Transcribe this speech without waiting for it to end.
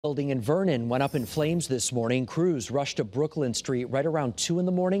Building in Vernon went up in flames this morning. Crews rushed to Brooklyn Street right around 2 in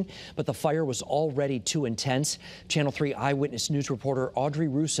the morning, but the fire was already too intense. Channel 3 Eyewitness News reporter Audrey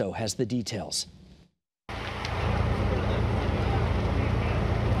Russo has the details. I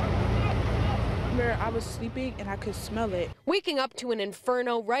was sleeping and I could smell it. Waking up to an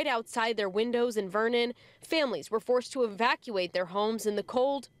inferno right outside their windows in Vernon, families were forced to evacuate their homes in the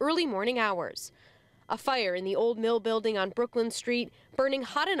cold, early morning hours. A fire in the old mill building on Brooklyn Street burning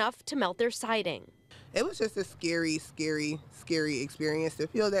hot enough to melt their siding. It was just a scary experience to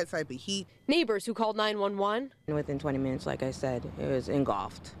feel that type of heat. Neighbors who called 911. Within 20 minutes, like I said, it was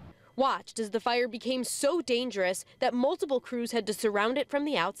engulfed. Watched as the fire became so dangerous that multiple crews had to surround it from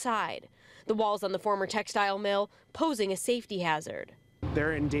the outside. The walls on the former textile mill posing a safety hazard.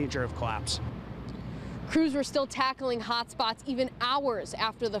 They're in danger of collapse. Crews were still tackling hot spots even hours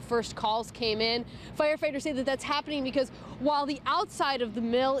after the first calls came in. Firefighters say that that's happening because while the outside of the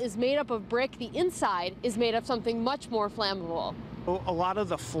mill is made up of brick, the inside is made of something much more flammable. A lot of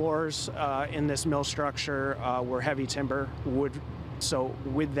the floors in this mill structure were heavy timber, wood. So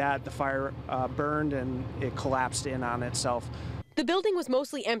with that, the fire burned and it collapsed in on itself. The building was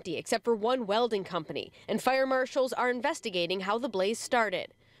mostly empty except for one welding company, and fire marshals are investigating how the blaze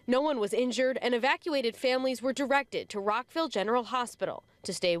started. No one was injured, and evacuated families were directed to Rockville General Hospital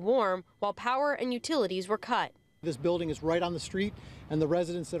to stay warm while power and utilities were cut. This building is right on the street, and the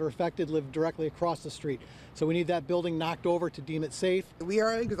residents that are affected live directly across the street. So we need that building knocked over to deem it safe. We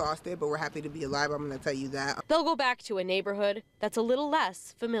are exhausted, but we're happy to be alive. I'm going to tell you that. They'll go back to a neighborhood that's a little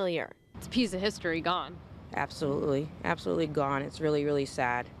less familiar. It's a piece of history gone. Absolutely gone. It's really, really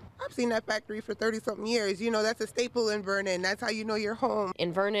sad. I've seen that factory for 30-something years. You know, that's a staple in Vernon. That's how you know you're home.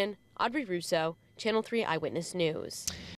 In Vernon, Audrey Russo, Channel 3 Eyewitness News.